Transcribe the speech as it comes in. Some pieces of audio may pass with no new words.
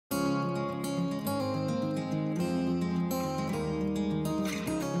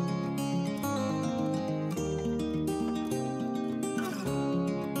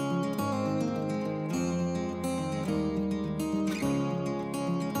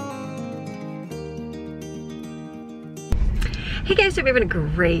Hey guys, hope you're having a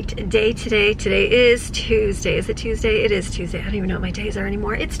great day today. Today is Tuesday. Is it Tuesday? It is Tuesday. I don't even know what my days are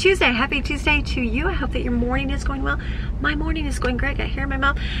anymore. It's Tuesday. Happy Tuesday to you. I hope that your morning is going well. My morning is going great. Got hair in my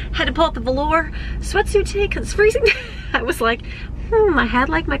mouth. Had to pull out the velour sweatsuit today because it's freezing. I was like, I had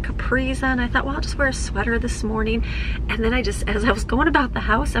like my capris on. I thought, well, I'll just wear a sweater this morning. And then as I was going about the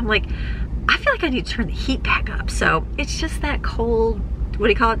house, I'm like, I feel like I need to turn the heat back up. So it's just that cold, what do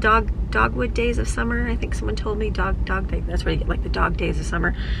you call it? Dogwood days of summer. I think someone told me dog day. That's where you get like the dog days of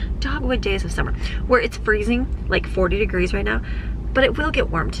summer. Dogwood days of summer, where it's freezing, like 40 degrees right now, but it will get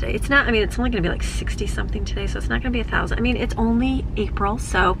warm today. It's not, I mean, it's only gonna be like 60 something today, so it's not gonna be 1,000. I mean, it's only April,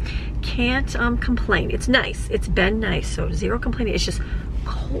 so can't complain. It's nice. It's been nice, so zero complaining. It's just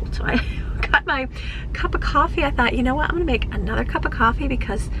cold. So I got my cup of coffee. I thought, you know what? I'm gonna make another cup of coffee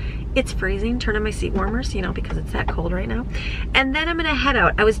because it's freezing. Turn on my seat warmers, you know, because it's that cold right now. And then I'm gonna head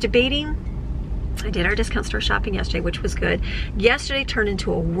out. I was debating, I did our discount store shopping yesterday, which was good. Yesterday turned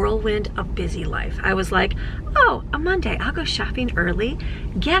into a whirlwind of busy life. I was like, oh, a Monday, I'll go shopping early,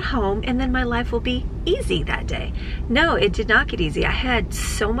 get home, and then my life will be easy that day. No, it did not get easy. I had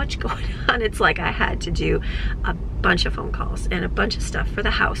so much going on. It's like I had to do a bunch of phone calls and a bunch of stuff for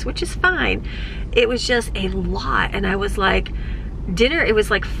the house, which is fine. It was just a lot. And I was like, dinner, it was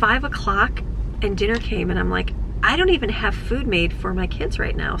like 5 o'clock and dinner came and I'm like, I don't even have food made for my kids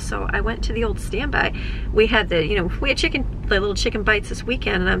right now. So I went to the old standby. We had the, you know, we had the little chicken bites this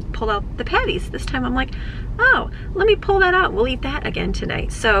weekend and I pulled out the patties. This time I'm like, oh, let me pull that out. We'll eat that again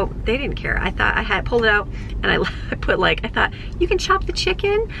tonight. So they didn't care. I thought I had pulled it out and I put like, I thought you can chop the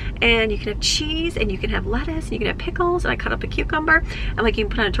chicken and you can have cheese and you can have lettuce and you can have pickles. And I cut up a cucumber. I'm like, you can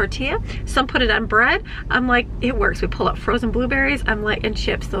put on a tortilla. Some put it on bread. I'm like, it works. We pull out frozen blueberries. I'm like, and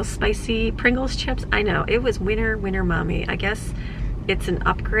chips, those spicy Pringles chips. I know it was winter mommy. I guess it's an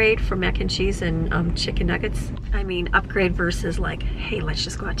upgrade from mac and cheese and chicken nuggets. I mean, upgrade versus like, hey, let's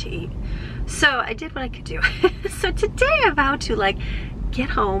just go out to eat. So I did what I could do. So today I vowed to like get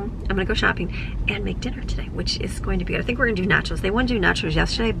home, I'm gonna go shopping and make dinner today, which is going to be good. I think we're gonna do nachos. They wanted to do nachos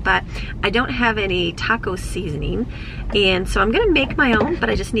yesterday, but I don't have any taco seasoning. And so I'm gonna make my own, but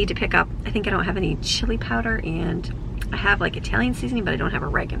I just need to pick up, I think I don't have any chili powder and I have like Italian seasoning, but I don't have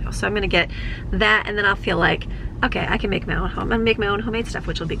oregano. So I'm gonna get that and then I'll feel like, okay, I can make my own I'm gonna make my own homemade stuff,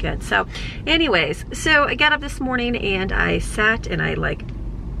 which will be good. So anyways, so I got up this morning and I sat and I like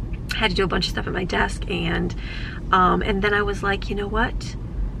had to do a bunch of stuff at my desk and then I was like, you know what?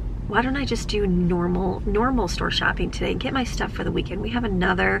 Why don't I just do normal store shopping today and get my stuff for the weekend? We have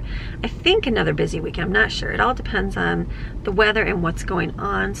another, I think another busy weekend. I'm not sure. It all depends on the weather and what's going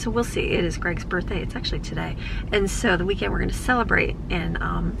on. So we'll see. It is Greg's birthday. It's actually today. And so the weekend we're going to celebrate. And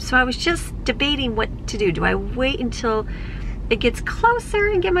so I was just debating what to do. Do I wait until it gets closer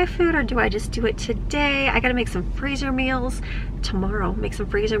and get my food, or do I just do it today? I gotta make some freezer meals tomorrow, make some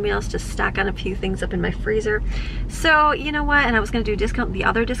freezer meals to stock on a few things up in my freezer. So you know what, and I was gonna do the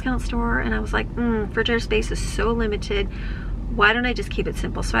other discount store, and I was like, refrigerator space is so limited. Why don't I just keep it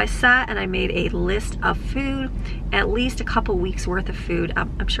simple? So I sat and I made a list of food, at least a couple weeks worth of food.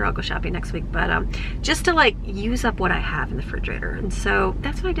 I'm sure I'll go shopping next week, but just to like use up what I have in the refrigerator. And so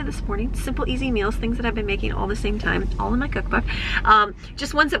that's what I did this morning. Simple, easy meals, things that I've been making all the same time, all in my cookbook.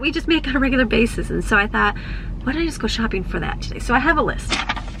 Just ones that we just make on a regular basis. And so I thought, why don't I just go shopping for that today? So I have a list.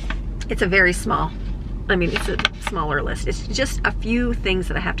 It's a very small, I mean, it's a smaller list. It's just a few things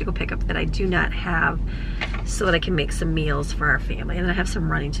that I have to go pick up that I do not have so that I can make some meals for our family. And then I have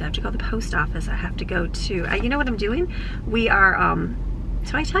some running to. I have to go to the post office. I have to go to, you know what I'm doing? We are,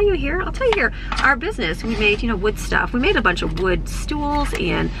 so I tell you here, I'll tell you here, our business, we made, you know, wood stuff. We made a bunch of wood stools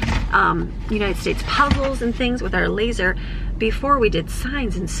and United States puzzles and things with our laser before we did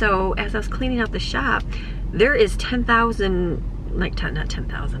signs. And so as I was cleaning out the shop, there is 10,000, like not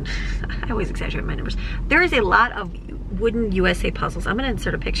 10,000, I always exaggerate my numbers. There is a lot of wooden USA puzzles. I'm gonna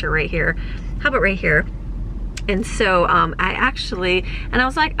insert a picture right here. How about right here? And so I actually, and I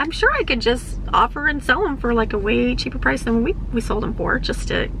was like, I'm sure I could just offer and sell them for like a way cheaper price than we sold them for, just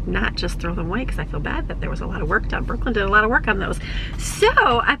to not just throw them away, because I feel bad that there was a lot of work done. Brooklyn did a lot of work on those. So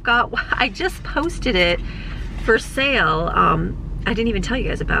I just posted it for sale. I didn't even tell you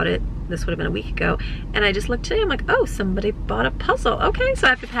guys about it. This would have been a week ago. And I just looked today, I'm like, oh, somebody bought a puzzle. Okay, so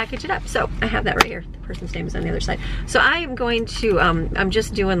I have to package it up. So I have that right here. The person's name is on the other side. So I am going to, I'm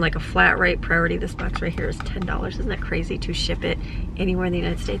just doing like a flat rate priority. This box right here is $10. Isn't that crazy to ship it anywhere in the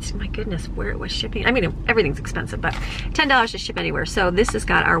United States? My goodness, where it was shipping. I mean, everything's expensive, but $10 to ship anywhere. So this has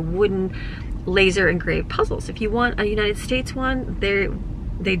got our wooden laser engraved puzzles. If you want a United States one,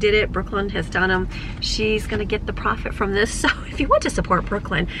 They did it. Brooklyn has done them. She's gonna get the profit from this. So if you want to support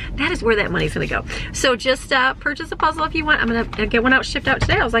Brooklyn, that is where that money's gonna go. So just purchase a puzzle if you want. I'm gonna get one shipped out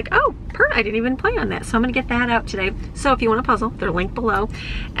today. I was like, oh, I didn't even plan on that. So I'm gonna get that out today. So if you want a puzzle, they're linked below.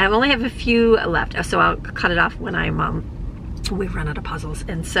 And I only have a few left, so I'll cut it off when we've run out of puzzles.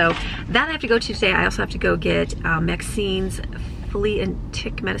 And so that I have to go to today. I also have to go get Maxine's flea and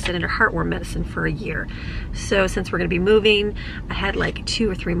tick medicine and her heartworm medicine for a year. So since we're gonna be moving, I had like 2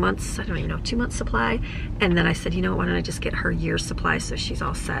 or 3 months, I don't even know, 2 months supply. And then I said, you know, why don't I just get her year's supply so she's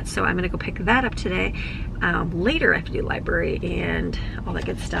all set. So I'm gonna go pick that up today. Later I have to do library and all that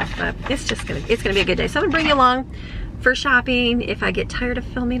good stuff, but it's gonna be a good day. So I'm gonna bring you along for shopping. If I get tired of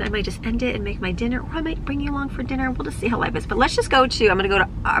filming, I might just end it and make my dinner, or I might bring you along for dinner. We'll just see how life is. But let's just go to, I'm gonna go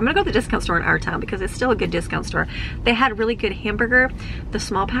to the discount store in our town because it's still a good discount store. They had really good hamburger, the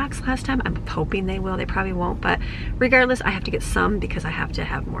small packs last time. I'm hoping they will. They probably won't, but regardless, I have to get some because I have to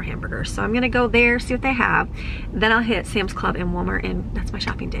have more hamburgers. So I'm gonna go there, see what they have. Then I'll hit Sam's Club and Walmart, and that's my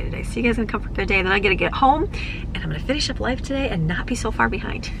shopping day today. So you guys can come for a good day. Then I gotta get home, and I'm gonna finish up life today and not be so far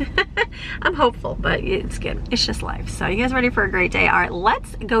behind. I'm hopeful, but it's good. It's just life. So you guys ready for a great day? All right,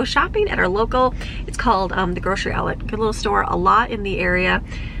 let's go shopping at our local, it's called the Grocery Outlet. Good little store, a lot in the area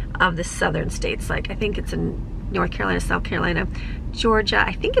of the southern states. Like I think it's in North Carolina, South Carolina, Georgia.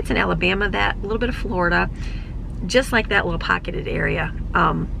 I think it's in Alabama, that a little bit of Florida, just like that little pocketed area.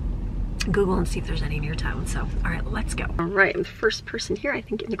 Google and see if there's any in your town. So, all right, let's go. All right, I'm the first person here, I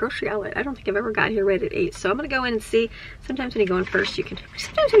think, in the Grocery Outlet. I don't think I've ever got here right at 8. So I'm gonna go in and see. Sometimes when you go in first, you can,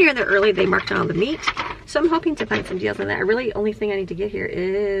 sometimes when you're in there early, they mark down all the meat. So I'm hoping to find some deals on that. Only thing I need to get here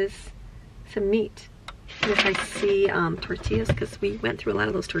is some meat. And if I see tortillas, because we went through a lot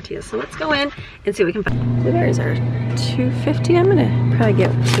of those tortillas. So let's go in and see what we can find. Blueberries are $2.50. I'm gonna probably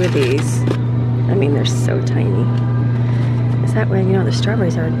get 2 of these. I mean, they're so tiny. Is that way, you know, the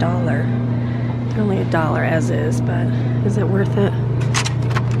strawberries are $1. They're only $1 as is, but is it worth it?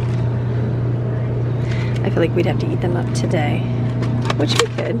 I feel like we'd have to eat them up today, which we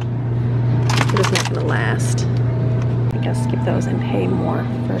could, but it's not gonna last. I guess skip those and pay more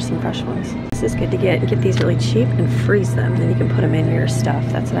for some fresh ones. This is good to get these really cheap and freeze them. Then you can put them in your stuff.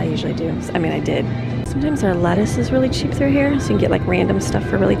 That's what I usually do. I mean, I did. Sometimes our lettuce is really cheap through here, so you can get like random stuff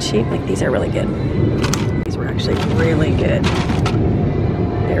for really cheap. Like these are really good. These were actually really good.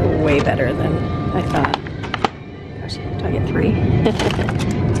 They're way better than I thought. Gosh, do I get 3?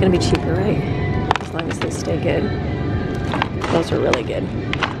 It's gonna be cheaper, right? As long as they stay good. Those are really good.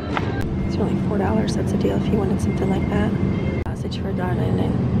 It's only $4. That's a deal if you wanted something like that. Sausage for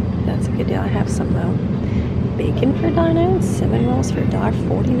 $1.99. That's a good deal. I have some though. Bacon for $1.99. Cinnamon rolls for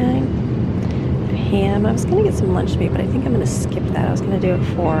 $1.49. Ham. I was gonna get some lunch meat, but I think I'm gonna skip that. I was gonna do it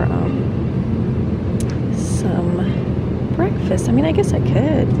for some breakfast. I mean, I guess I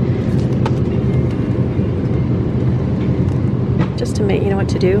could. Just to make, you know what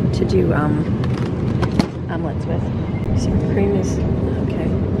to do? To do omelets with. Some cream is okay.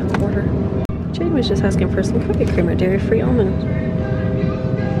 Order. Jade was just asking for some cookie creamer, dairy-free almond.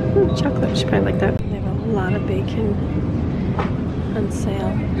 Ooh, chocolate. She probably like that. They have a lot of bacon on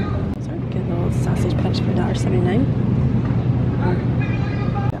sale. Those are good little sausage punch for $1.79.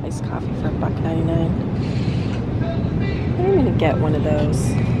 Iced coffee for $1.99. I'm gonna get one of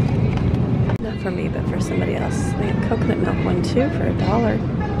those. Not for me, but for somebody else. They have coconut milk one too for $1.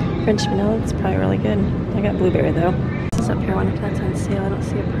 French vanilla, it's probably really good. I got blueberry though. This is up here, I wonder if that's on sale. I don't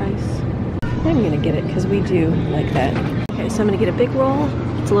see a price. I'm gonna get it because we do like that. Okay, so I'm gonna get a big roll.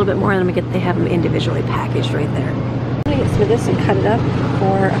 It's a little bit more, and they have them individually packaged right there. I'm gonna get some of this and cut it up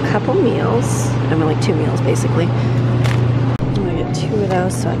for a couple meals. I mean, like 2 meals basically. I'm gonna get 2 of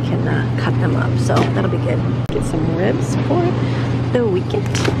those so I can cut them up. So that'll be good. Get some ribs for the weekend.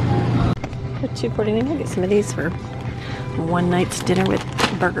 For $2.49, I'll get some of these for one night's dinner with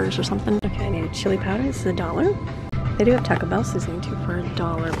burgers or something. Okay, I need a chili powder. This is $1. They do have Taco Bell seasoning too for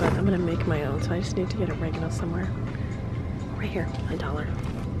 $1, but I'm gonna make my own, so I just need to get oregano somewhere. Right here, $1.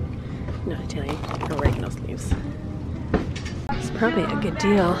 No, Italian oregano leaves. It's probably a good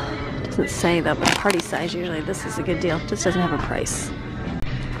deal. It doesn't say though, but party size usually this is a good deal. It just doesn't have a price.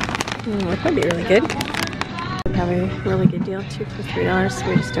 It could be really good. Probably a really good deal. 2 for $3. So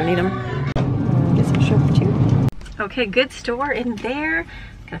we just don't need them. Get some shrimp for 2. Okay, good store in there.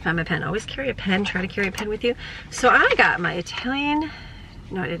 Gotta find my pen. Always carry a pen. Try to carry a pen with you. So I got my Italian.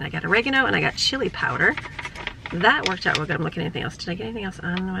 No, I didn't. I got oregano and I got chili powder. That worked out real good. I'm looking at anything else. Did I get anything else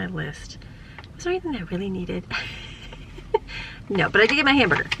on my list? Was there anything that I really needed? No, but I did get my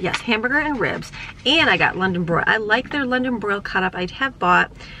hamburger. Yes, hamburger and ribs. And I got London broil. I like their London broil cut up. I have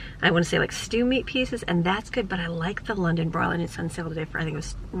bought I want to say like stew meat pieces, and that's good, but I like the London broil, and it's on sale today for, I think it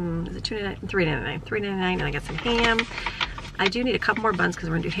was, is it $2.99? $3.99. $3.99, and I got some ham. I do need a couple more buns because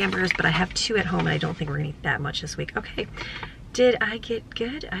we're gonna do hamburgers, but I have 2 at home, and I don't think we're gonna eat that much this week. Okay, did I get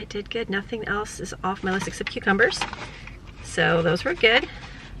good? I did good. Nothing else is off my list except cucumbers. So those were good.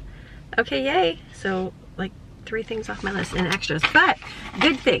 Okay, yay. So like 3 things off my list and extras, but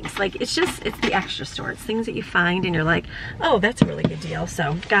good things. Like it's the extra store. It's things that you find and you're like, oh, that's a really good deal.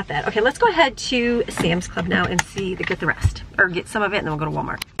 So got that. Okay, let's go ahead to Sam's Club now and get the rest, or get some of it, and then we'll go to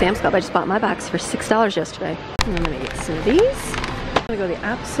Walmart. Sam's Club, I just bought my box for $6 yesterday. And I'm gonna get some of these. I'm gonna go the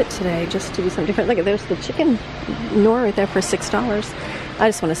opposite today just to do something different. Look, there's the chicken Nor right there for $6. I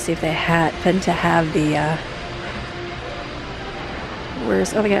just want to see if they happen to have the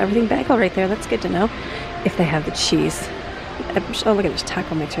oh, they got everything bagel right there. That's good to know. If they have the cheese. Oh, look at this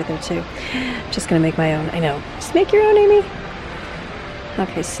taco mix right there too. Just gonna make my own. I know. Just make your own, Amy.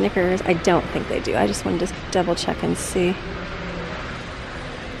 Okay, Snickers. I don't think they do. I just wanted to double check and see.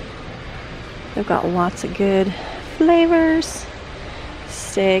 They've got lots of good flavors.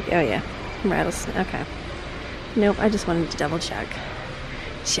 Steak. Oh yeah, rattlesnake. Okay. Nope. I just wanted to double check,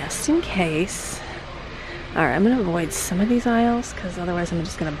 just in case. All right, I'm gonna avoid some of these aisles because otherwise I'm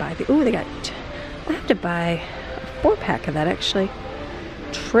just gonna buy the. Ooh, they got. I have to buy a 4-pack of that actually.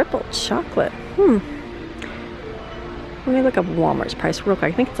 Triple chocolate. Let me look up Walmart's price real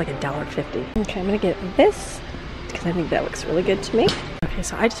quick. I think it's like $1.50. Okay, I'm gonna get this because I think that looks really good to me. Okay,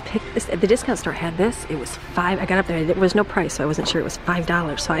 so I just picked this. The discount store had this. It was $5. I got up there. There was no price, so I wasn't sure it was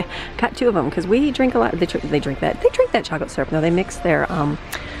 $5. So I got 2 of them because we drink a lot. They drink that chocolate syrup. No, they mix their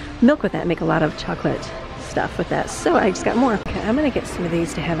milk with that and make a lot of chocolate stuff with that. So I just got more. Okay, I'm gonna get some of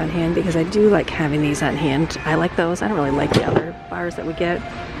these to have on hand because I do like having these on hand. I like those. I don't really like the other bars that we get.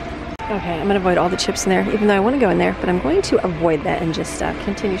 Okay, I'm gonna avoid all the chips in there, even though I want to go in there, but I'm going to avoid that and just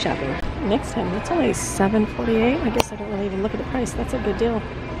continue shopping. Next time, that's only $7.48. I guess I don't really even look at the price. That's a good deal,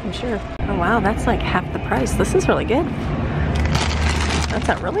 I'm sure. Oh wow, that's like half the price. This is really good. That's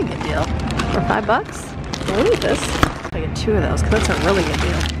a really good deal. For $5? I'll eat this. I get 2 of those because that's a really good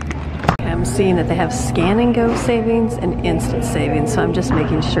deal. I'm seeing that they have scan and go savings and instant savings, so I'm just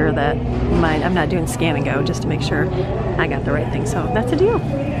making sure that I'm not doing scan and go just to make sure I got the right thing. So that's a deal.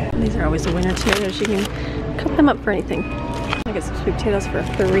 These are always a winner too. You can cut them up for anything. I get some sweet potatoes for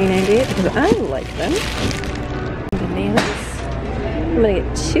 $3.98 because I like them. Bananas. I'm gonna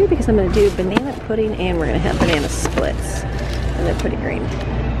get 2 because I'm gonna do banana pudding and we're gonna have banana splits, and they're pretty green.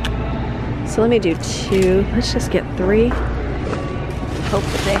 So let me do 2. Let's just get 3. Hope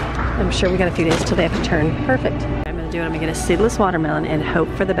that I'm sure we got a few days till they have to turn. Perfect. I'm gonna get a seedless watermelon and hope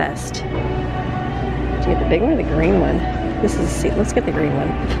for the best. Do you get the big one or the green one? This is a seed. Let's get the green one.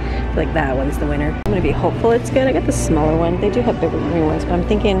 I feel like that one's the winner. I'm gonna be hopeful it's good. I got the smaller one. They do have bigger green ones, but I'm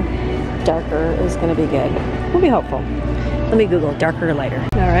thinking darker is gonna be good. We'll be hopeful. Let me Google darker or lighter.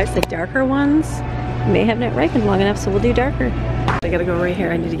 All right, so the darker ones may have not ripened long enough, so we'll do darker. I gotta go right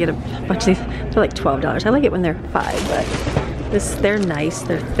here. I need to get a bunch of these. They're like $12. I like it when they're $5, but they're nice,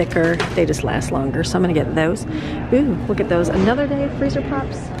 they're thicker, they just last longer, so I'm gonna get those. Ooh, we'll get those another day, freezer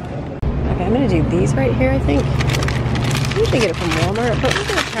pops. Okay, I'm gonna do these right here, I think. I usually get it from Walmart, but we're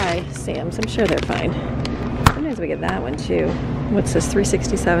gonna try Sam's. I'm sure they're fine. Sometimes we get that one too. What's this,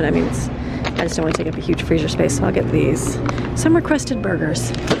 $3.67? I mean, I just don't want to take up a huge freezer space, so I'll get these. Some requested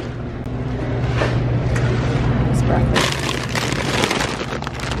burgers. This broccoli.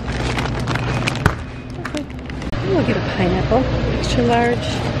 We'll get a pineapple, extra large.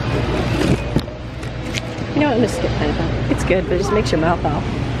 You know what, I'm gonna skip pineapple. It's good, but it just makes your mouth all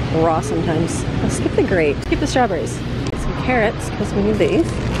raw sometimes. I'll skip the grape, skip the strawberries. Get some carrots, because we need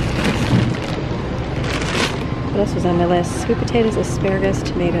these. What else was on my list? Sweet potatoes, asparagus,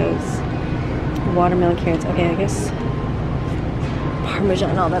 tomatoes, watermelon, carrots. Okay, I guess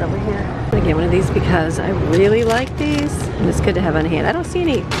Parmesan, all that over here. I'm gonna get one of these because I really like these, and it's good to have on hand. I don't see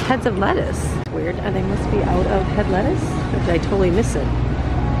any heads of lettuce. Weird. They must be out of head lettuce, or did I totally miss it?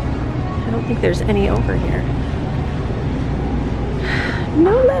 I don't think there's any over here.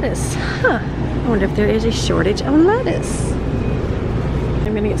 No lettuce. Huh. I wonder if there is a shortage of lettuce.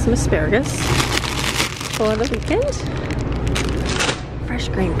 I'm gonna get some asparagus for the weekend. Fresh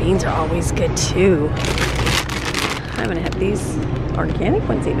green beans are always good too. I'm gonna have these organic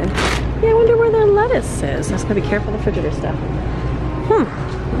ones even. Yeah, I wonder where their lettuce is. I just gotta be careful of the refrigerator stuff.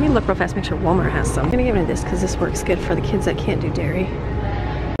 Let me look real fast, make sure Walmart has some. I'm gonna get into this because this works good for the kids that can't do dairy.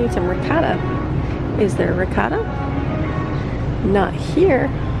 I need some ricotta. Is there ricotta? Not here.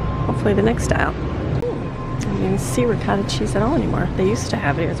 Hopefully the next aisle. I don't even see ricotta cheese at all anymore. They used to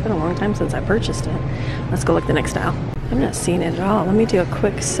have it here. It's been a long time since I purchased it. Let's go look the next aisle. I'm not seeing it at all. Let me do a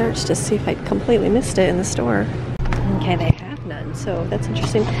quick search to see if I completely missed it in the store. Okay, they have none, so that's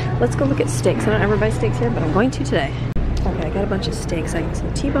interesting. Let's go look at steaks. I don't ever buy steaks here, but I'm going to today. Okay, I got a bunch of steaks. I got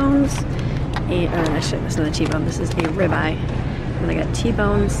some T-bones, and this is not a T-bone. This is a ribeye. And I got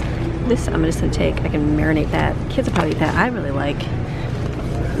T-bones. This I'm just gonna take. I can marinate that. Kids will probably eat that. I really like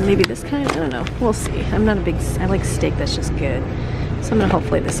maybe this kind. I don't know. We'll see. I'm not a big. I like steak that's just good. So I'm gonna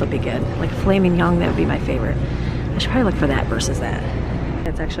hopefully this will be good. Like filet mignon, that would be my favorite. I should probably look for that versus that.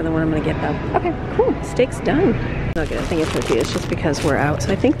 That's actually the one I'm gonna get though. Okay, cool. Steak's done. Okay, I think it's okay. It's just because we're out.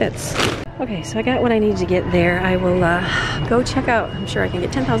 So I think that's okay. So I got what I need to get there. I will go check out. I'm sure I can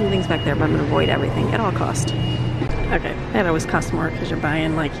get 10,000 things back there, but I'm gonna avoid everything at all cost. Okay, that always costs more because you're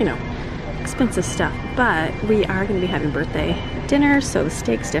buying, like, you know, expensive stuff. But we are gonna be having birthday dinner, so the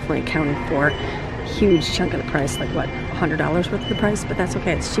steak's definitely accounted for. Huge chunk of the price, like what, $100 worth of the price, but that's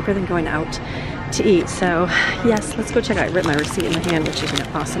okay. It's cheaper than going out to eat. So yes, let's go check out. I wrote my receipt in my hand, which is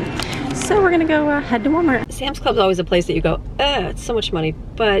awesome. So we're gonna go head to Walmart. Sam's Club's always a place that you go, it's so much money,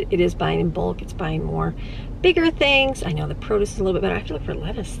 but it is buying in bulk. It's buying more bigger things. I know the produce is a little bit better. I have to look for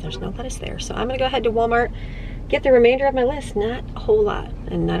lettuce. There's no lettuce there. So I'm gonna go ahead to Walmart, get the remainder of my list. Not a whole lot,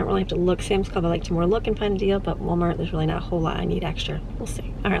 and I don't really have to look. Sam's Club, I like to more look and find a deal, but Walmart, there's really not a whole lot I need extra. We'll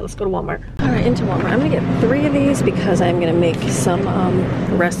see. All right, let's go to Walmart. All right, into Walmart. I'm gonna get 3 of these because I'm gonna make some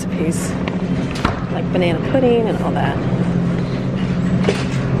recipes, like banana pudding and all that,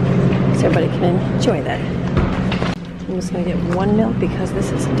 so everybody can enjoy that. I'm just gonna get 1 milk because this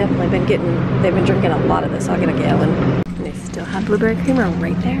has definitely been they've been drinking a lot of this. I'll get a gallon. They still have blueberry creamer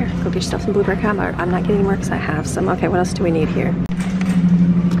right there. Go get yourself some blueberry creamer. I'm not getting any more because I have some. Okay, what else do we need here?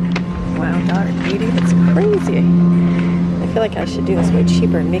 Wow, $1.80, that's crazy. I feel like I should do this way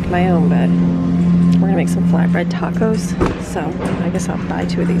cheaper and make my own, but we're gonna make some flatbread tacos. So I guess I'll buy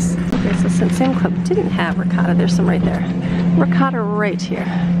 2 of these. Okay, so since Sam Club didn't have ricotta, there's some right there. Ricotta right here.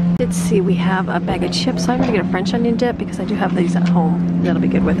 Let's see, we have a bag of chips, so I'm gonna get a French onion dip because I do have these at home. That'll be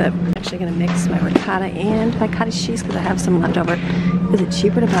good with it. I'm actually gonna mix my ricotta and my cottage cheese because I have some left over. Is it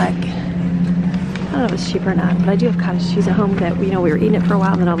cheaper to buy? I don't know if it's cheaper or not, but I do have cottage cheese at home that, you know, we were eating it for a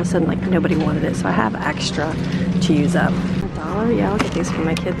while and then all of a sudden, like, nobody wanted it, so I have extra to use up. $1? Yeah, I'll get these for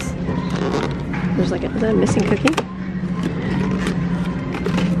my kids. There's like is that a missing cookie?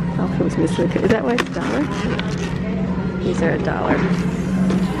 Oh, it was missing a cookie. Is that why it's $1? These are $1.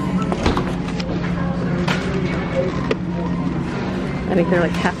 I think they're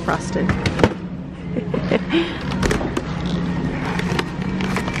like half frosted.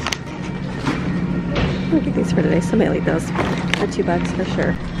 I'll get these for today. Somebody will eat those. They're $2 for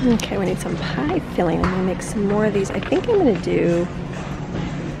sure. Okay, we need some pie filling. I'm gonna make some more of these. I think I'm gonna do,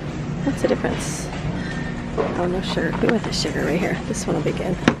 what's the difference? Oh, no sugar. We want the sugar right here. This one will be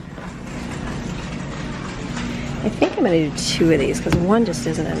good. I think I'm gonna do 2 of these because 1 just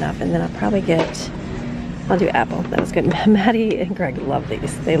isn't enough, and then I'll probably I'll do apple. That was good. Maddie and Greg love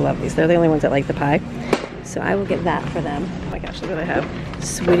these. They love these. They're the only ones that like the pie. So I will get that for them. Oh my gosh, look what I have.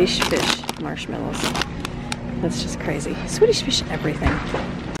 Swedish fish marshmallows. That's just crazy. Swedish fish everything.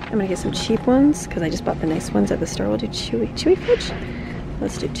 I'm gonna get some cheap ones because I just bought the nice ones at the store. We'll do chewy fudge.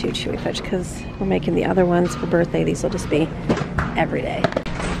 Let's do 2 chewy fudge because we're making the other ones for birthday. These will just be every day.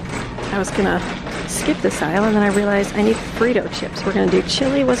 I was gonna skip this aisle and then I realized I need Frito chips. We're gonna do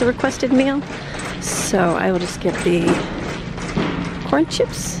chili was a requested meal. So I will just get the corn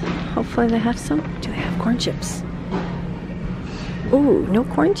chips. Hopefully they have some. Do they have corn chips? Ooh, no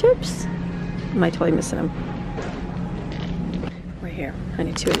corn chips? Am I totally missing them? Right here. I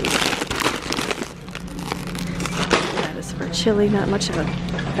need 2 of these. That is for chili. Not much of a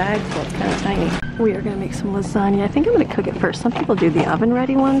bag, so it's kind of tiny. We are going to make some lasagna. I think I'm going to cook it first. Some people do the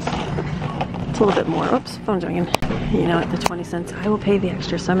oven-ready ones. It's a little bit more. Oops, phone's ringing. You know, at the 20 cents, I will pay the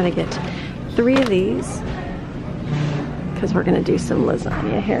extra. So I'm going to get 3 of these because we're going to do some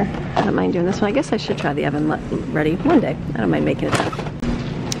lasagna here. I don't mind doing this one. I guess I should try the oven-ready one day. I don't mind making it though.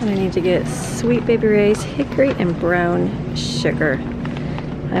 And I need to get Sweet Baby Ray's hickory and brown sugar.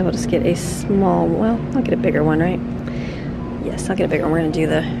 I will just get a small, well, I'll get a bigger one, right? Yes, I'll get a bigger one. We're gonna do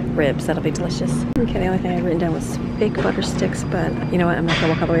the ribs. That'll be delicious. Okay, the only thing I had written down was fake butter sticks, but you know what? I'm not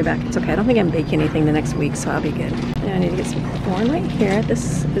gonna walk all the way back. It's okay. I don't think I'm baking anything the next week, so I'll be good. Now I need to get some corn right here.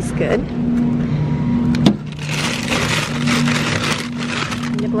 This is good.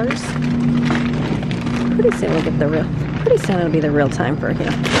 Nibblers. Pretty soon we'll get the real. Pretty soon it'll be the real time for, you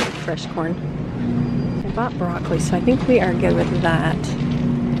know, fresh corn. I bought broccoli, so I think we are good with that.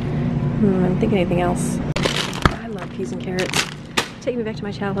 I'm thinking anything else. I love peas and carrots. Take me back to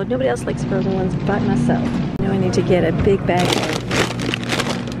my childhood. Nobody else likes frozen ones but myself. Now I need to get a big bag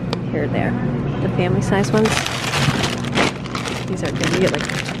of, here, there, the family size ones. These are good. You get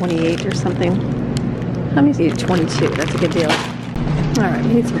like 28 or something. How many do you get? 22. That's a good deal. All right,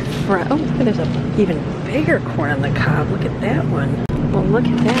 we need some fry. Oh, look, there's a even bigger corn on the cob. Look at that one. Well, look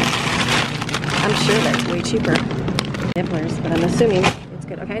at that. I'm sure that's way cheaper. Nibblers, but I'm assuming it's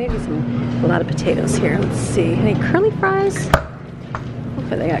good. Okay, I need to do a lot of potatoes here. Let's see. Any curly fries?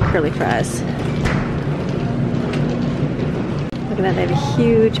 Hopefully they got curly fries. Look at that, they have a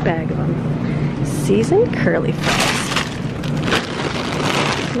huge bag of them. Seasoned curly fries.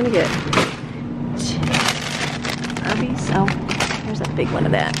 I'm gonna get Arby's. Oh, there's a big one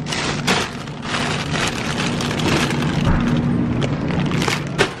of that.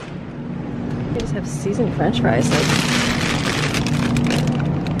 They just have seasoned French fries.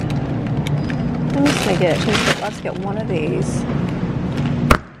 I'm just gonna get, let's get one of these.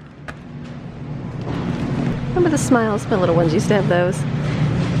 Remember the Smiles, my little ones used to have those.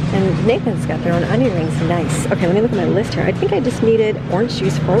 And Nathan's got their own onion rings, nice. Okay, let me look at my list here. I think I just needed orange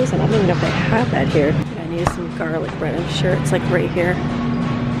juice frozen. I don't even know if they have that here. I need some garlic bread, I'm sure it's like right here.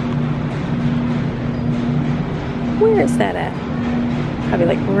 Where is that at? Probably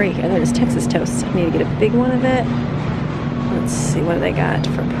like right here. There's Texas toast. I need to get a big one of it. Let's see, what do they got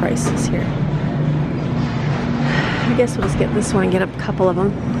for prices here? I guess we'll just get this one and get a couple of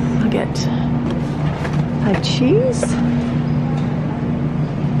them. I'll get 5 cheese.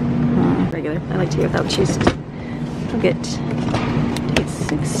 Regular. I like to get without cheese. I'll get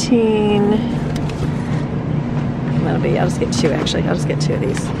 16. That'll be, I'll just get 2 actually. I'll just get 2 of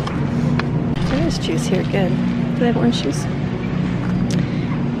these. There's juice here, good. Do they have orange juice?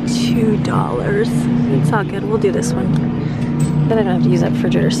 $2. It's all good. We'll do this one. Then I don't have to use that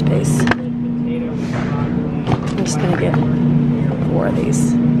refrigerator space. I'm just gonna get 4 of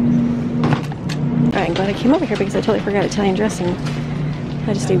these. Alright, I'm glad I came over here because I totally forgot Italian dressing.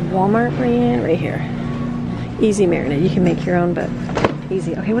 I just need Walmart brand right here. Easy marinade. You can make your own, but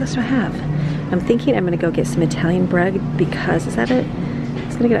easy. Okay, what else do I have? I'm thinking I'm gonna go get some Italian bread because, is that it? I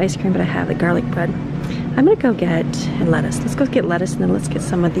was gonna get ice cream, but I have the garlic bread. I'm gonna go get lettuce. Let's go get lettuce and then let's get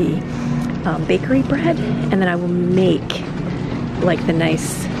some of the bakery bread, and then I will make like the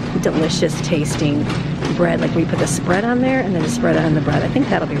nice, delicious tasting bread. Like we put the spread on there and then the spread on the bread. I think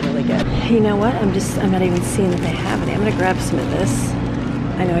that'll be really good. You know what? I'm not even seeing that they have any. I'm gonna grab some of this.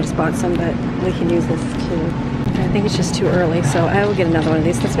 I know I just bought some, but we can use this too. I think it's just too early, so I will get another one of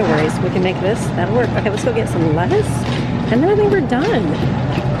these. That's no worries. We can make this. That'll work. Okay, let's go get some lettuce, and then I think we're done.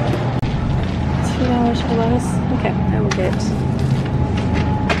 $2 for lettuce. Okay, I will get.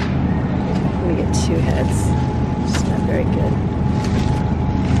 Let me get 2 heads. Just not very good.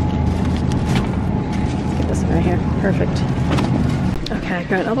 Let's get this one right here. Perfect. Okay, I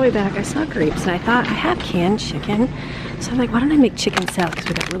got all the way back. I saw grapes, and I thought I have canned chicken. So I'm like, why don't I make chicken salad? Because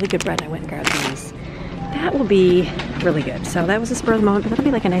we got really good bread, and I went and grabbed these. That will be really good. So that was a spur of the moment, but that'll be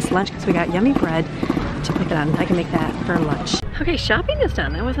like a nice lunch because we got yummy bread to put it on. I can make that for lunch. Okay, shopping is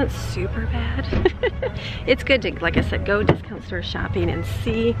done. That wasn't super bad. It's good to, like I said, go discount store shopping and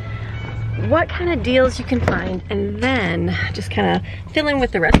see what kind of deals you can find, and then just kind of fill in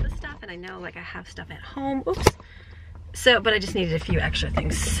with the rest of the stuff. And I know, like, I have stuff at home. Oops. So, but I just needed a few extra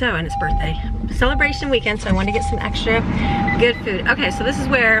things. So, and it's birthday celebration weekend, so I wanted to get some extra good food. Okay, so this is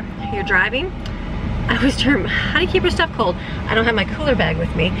where you're driving. I always term, how do you keep your stuff cold? I don't have my cooler bag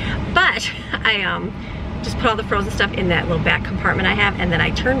with me, but I just put all the frozen stuff in that little back compartment I have, and then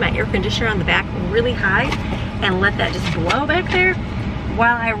I turn my air conditioner on the back really high and let that just blow back there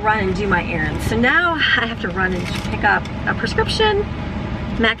while I run and do my errands. So now I have to run and pick up a prescription,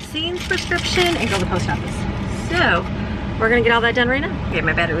 Maxine's prescription, and go to the post office. So we're gonna get all that done right now. Okay,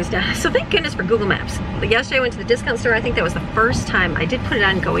 my battery was down. So thank goodness for Google Maps. But yesterday I went to the discount store. I think that was the first time I did put it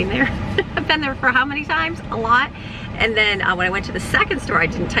on going there. I've been there for how many times? A lot. And then when I went to the second store, I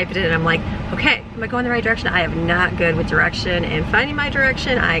didn't type it in, and I'm like, okay, am I going the right direction? I am not good with direction and finding my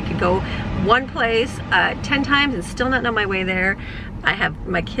direction. I could go one place 10 times and still not know my way there. I have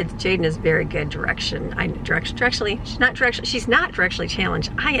my kids. Jaden is very good direction. She's not directionally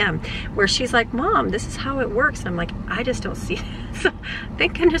challenged. I am, where she's like, Mom, this is how it works. And I'm like, I just don't see it. So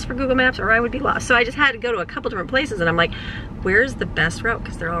thank goodness for Google Maps, or I would be lost. So I just had to go to a couple different places, and I'm like, where's the best route?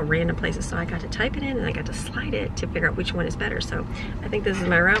 Because they're all random places. So I got to type it in and I got to slide it to figure out which one is better. So I think this is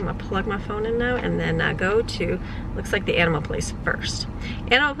my route. I'm gonna plug my phone in now and then go to, looks like the animal place first.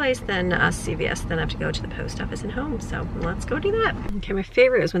 Animal place, then CVS, then I have to go to the post office and home. So let's go do that. Okay, my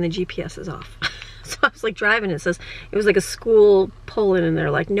favorite is when the GPS is off. So I was like driving, it says, it was like a school pull-in and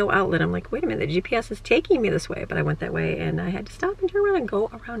they're like, no outlet. I'm like, wait a minute, the GPS is taking me this way, but I went that way and I had to stop and turn around and go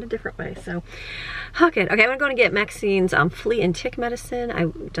around a different way. So, okay, I'm gonna go and get Maxine's flea and tick medicine.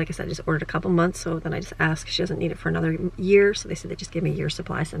 Like I said, I just ordered a couple months, so then I just asked, she doesn't need it for another year, so they said they just give me a year's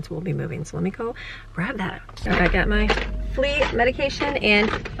supply since we'll be moving. So let me go grab that. I got my flea medication and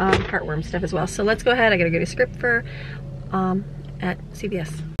heartworm stuff as well. So let's go ahead. I gotta get a script for at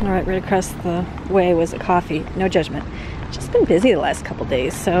CVS. All right, right across the way was a coffee. No judgment. Just been busy the last couple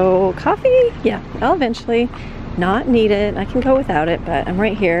days, so coffee, yeah, I'll eventually not need it. I can go without it, but I'm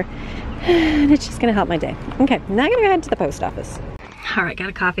right here, and it's just gonna help my day. Okay, now I'm gonna go ahead to the post office. All right, got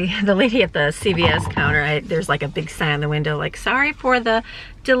a coffee. The lady at the CVS counter, there's like a big sign on the window, like, sorry for the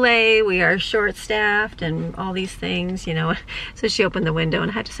delay, we are short-staffed and all these things, you know. So she opened the window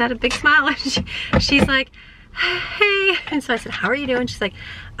and I just had a big smile, and she's like, hey. And so I said, how are you doing? She's like,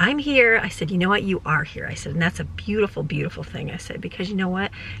 I'm here. I said, you know what? You are here. I said, and that's a beautiful, beautiful thing. I said, because you know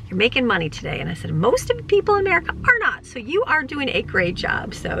what? You're making money today. And I said, most of the people in America are not. So you are doing a great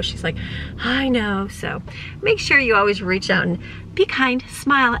job. So she's like, I know. So make sure you always reach out and be kind,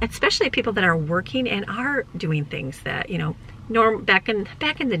 smile, especially at people that are working and are doing things that, you know, back in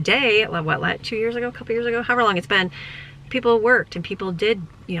the day, what, like 2 years ago, a couple years ago, however long it's been, people worked and people did,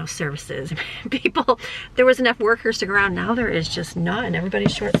 you know, services. There was enough workers to go around. Now there is just not, and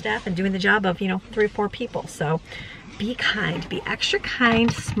everybody's short-staffed and doing the job of, you know, 3 or 4 people. So be kind, be extra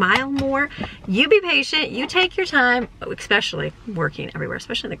kind, smile more. You be patient, you take your time, especially working everywhere,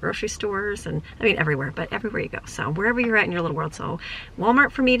 especially in the grocery stores and, I mean, everywhere, but everywhere you go. So wherever you're at in your little world. So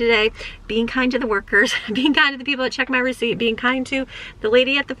Walmart for me today, being kind to the workers, being kind to the people that check my receipt, being kind to the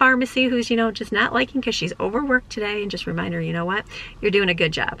lady at the pharmacy who's, you know, just not liking because she's overworked today, and just remind her, you know what, you're doing a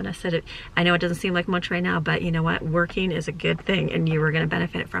good job. And I said it, I know it doesn't seem like much right now, but you know what, working is a good thing and you are going to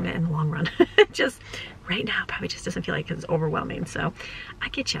benefit from it in the long run. Just right now probably just doesn't feel like it's overwhelming, so I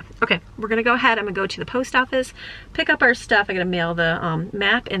get you. Okay, we're gonna go ahead. I'm gonna go to the post office, pick up our stuff. I gotta mail the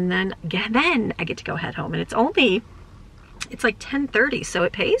map, and then I get to go head home. And it's like 10:30, so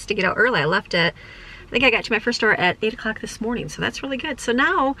it pays to get out early. I left at, I think I got to my first store at 8 o'clock this morning, so that's really good. So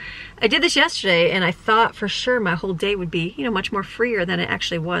now I did this yesterday, and I thought for sure my whole day would be, you know, much more freer than it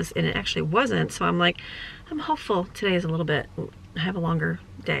actually was, and it actually wasn't. So I'm like, I'm hopeful today is a little bit, I have a longer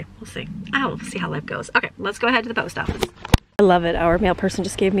day. We'll see. I'll see how life goes. Okay, let's go ahead to the post office. I love it. Our mail person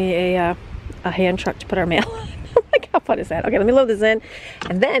just gave me a hand truck to put our mail in. Like, how fun is that? Okay, let me load this in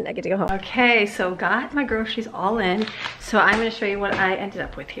and then I get to go home. Okay, so got my groceries all in. So I'm going to show you what I ended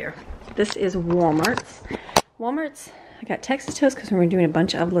up with here. This is Walmart's. I got Texas toast because we're doing a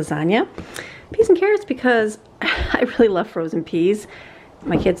bunch of lasagna. Peas and carrots because I really love frozen peas.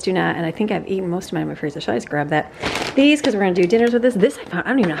 My kids do not, and I think I've eaten most of mine in my freezer, so I just grab that. These, because we're gonna do dinners with this. This I found, I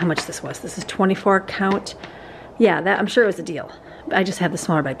don't even know how much this was. This is 24 count. Yeah, that, I'm sure it was a deal. I just had the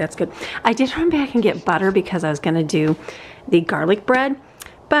smaller bag, that's good. I did run back and get butter because I was gonna do the garlic bread,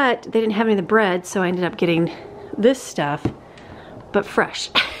 but they didn't have any of the bread, so I ended up getting this stuff, but fresh.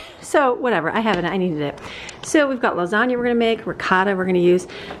 So whatever, I have it, I needed it. So we've got lasagna we're gonna make, ricotta we're gonna use,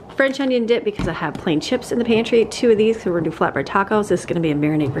 French onion dip because I have plain chips in the pantry, 2 of these because we're gonna do flatbread tacos. This is gonna be a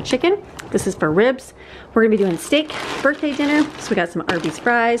marinade for chicken. This is for ribs. We're gonna be doing steak, birthday dinner. So we got some Arby's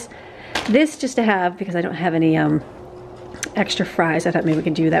fries. This just to have because I don't have any extra fries. I thought maybe we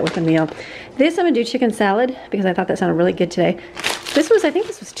could do that with a meal. This I'm gonna do chicken salad because I thought that sounded really good today. This was, I think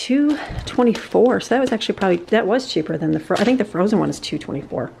this was $2.24, so that was actually probably, that was cheaper than I think the frozen one is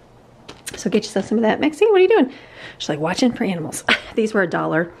 $2.24. So get yourself some of that. Maxine, what are you doing? She's like, watching for animals. These were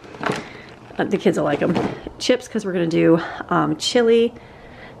 $1. The kids will like them. Chips, because we're gonna do chili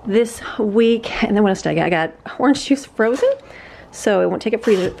this week. And then what else did I get? I got orange juice frozen, so it won't take up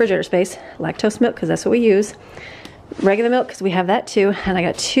refrigerator space. Lactose milk, because that's what we use. Regular milk, because we have that too. And I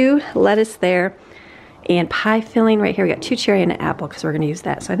got 2 lettuce there. And pie filling right here. We got 2 cherry and an apple, because we're gonna use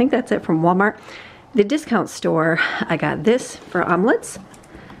that. So I think that's it from Walmart. The discount store, I got this for omelets.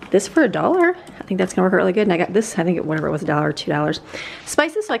 This for $1. I think that's gonna work out really good. And I got this, I think whatever it was, $1 or $2.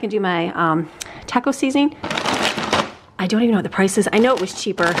 Spices, so I can do my taco seasoning. I don't even know what the price is. I know it was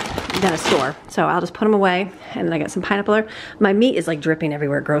cheaper than a store, so I'll just put them away. And then I got some pineapple there. My meat is like dripping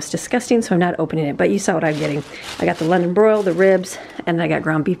everywhere, gross, disgusting, so I'm not opening it, but you saw what I'm getting. I got the London broil, the ribs, and then I got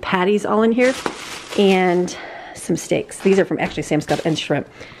ground beef patties all in here, and some steaks. These are from actually Sam's Club and shrimp.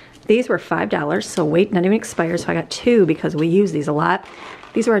 These were $5, so wait, not even expired, so I got 2 because we use these a lot.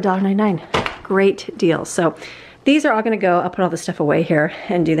 These were $1.99. Great deal. So these are all gonna go, I'll put all this stuff away here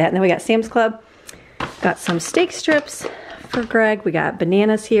and do that. And then we got Sam's Club, got some steak strips for Greg. We got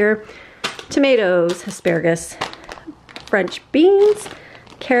bananas here, tomatoes, asparagus, French beans,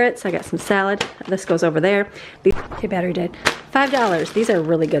 carrots. I got some salad. This goes over there. Okay, battery dead. $5. These are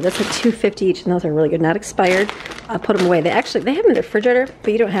really good. That's like $2.50 each, and those are really good. Not expired. I'll put them away. They have them in the refrigerator,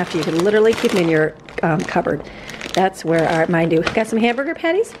 but you don't have to. You can literally keep them in your cupboard. That's where mine do. Got some hamburger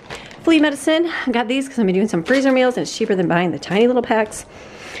patties. Flea medicine. I got these because I'm doing some freezer meals, and it's cheaper than buying the tiny little packs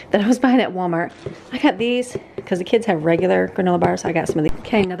that I was buying at Walmart. I got these because the kids have regular granola bars, so I got some of these.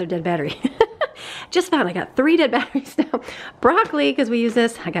 Okay, another dead battery. Just found I got 3 dead batteries now. Broccoli, because we use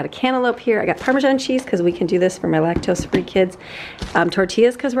this. I got a cantaloupe here. I got Parmesan cheese, because we can do this for my lactose-free kids.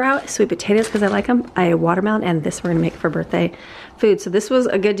 Tortillas, because we're out. Sweet potatoes, because I like them. I have watermelon, and this we're going to make for birthday food. So this was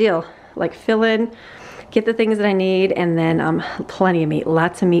a good deal. Like, fill in, get the things that I need, and then plenty of meat.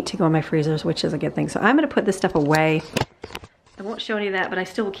 Lots of meat to go in my freezers, which is a good thing. So I'm going to put this stuff away. I won't show any of that, but I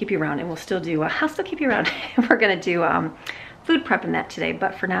still will keep you around, and we'll still do, I'll still keep you around. We're going to do food prep in that today,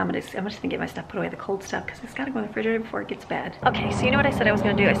 but for now I'm just gonna get my stuff put away, the cold stuff, because it's gotta go in the refrigerator before it gets bad. Okay, so you know what I said I was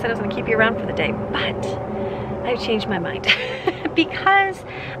gonna do? I said I was gonna keep you around for the day, but I've changed my mind because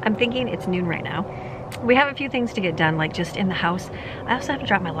I'm thinking it's noon right now. We have a few things to get done, like just in the house. I also have to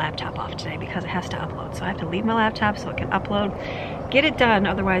drop my laptop off today because it has to upload. So I have to leave my laptop so it can upload, get it done,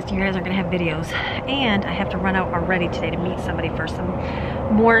 otherwise you guys aren't gonna have videos. And I have to run out already today to meet somebody for some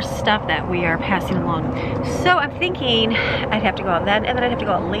more stuff that we are passing along. So I'm thinking I'd have to go out then, and then I'd have to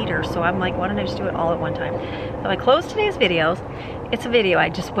go out later. So I'm like, why don't I just do it all at one time? So I close today's videos. It's a video, I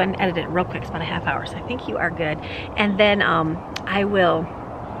just went and edited it real quick, it's about a half hour. So I think you are good. And then I will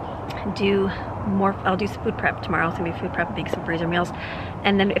do more, I'll do some food prep tomorrow. It's gonna be food prep, make some freezer meals.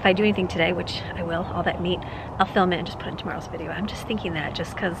 And then if I do anything today, which I will, all that meat, I'll film it and just put it in tomorrow's video. I'm just thinking that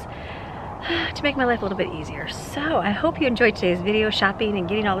just because to make my life a little bit easier. So I hope you enjoyed today's video, shopping and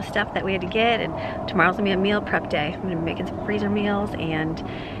getting all the stuff that we had to get. And tomorrow's gonna be a meal prep day. I'm gonna be making some freezer meals, and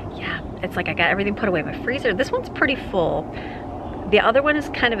yeah, it's like I got everything put away. My freezer, this one's pretty full. The other one is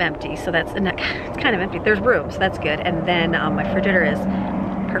kind of empty, so that's, it's kind of empty. There's room, so that's good. And then my refrigerator is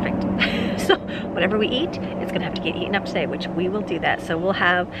perfect. So whatever we eat, it's gonna have to get eaten up today, which we will do that. So we'll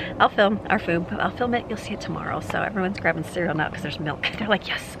have, I'll film our food, I'll film it, you'll see it tomorrow. So everyone's grabbing cereal now because there's milk. They're like,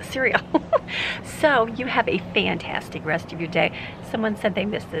 yes, cereal. So you have a fantastic rest of your day. Someone said they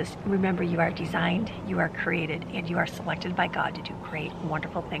missed this. Remember, you are designed, you are created, and you are selected by God to do great,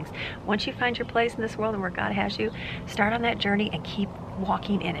 wonderful things. Once you find your place in this world and where God has you, start on that journey and keep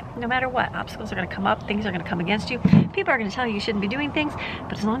walking in it. No matter what, obstacles are gonna come up, things are gonna come against you. People are gonna tell you you shouldn't be doing things,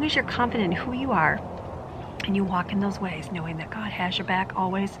 but as long as you're confident in who you are and you walk in those ways, knowing that God has your back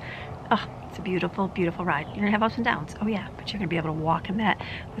always, oh, it's a beautiful, beautiful ride. You're gonna have ups and downs, oh yeah, but you're gonna be able to walk in that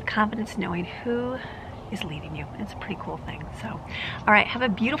with confidence, knowing who is leading you. It's a pretty cool thing. So, all right, have a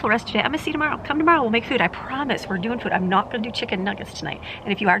beautiful rest of your day. I'm gonna see you tomorrow. Come tomorrow, we'll make food. I promise, we're doing food. I'm not gonna do chicken nuggets tonight.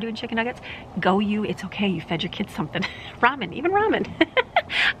 And if you are doing chicken nuggets, go you, it's okay. You fed your kids something. Ramen, even ramen.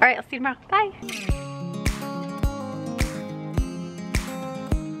 All right, I'll see you tomorrow. Bye.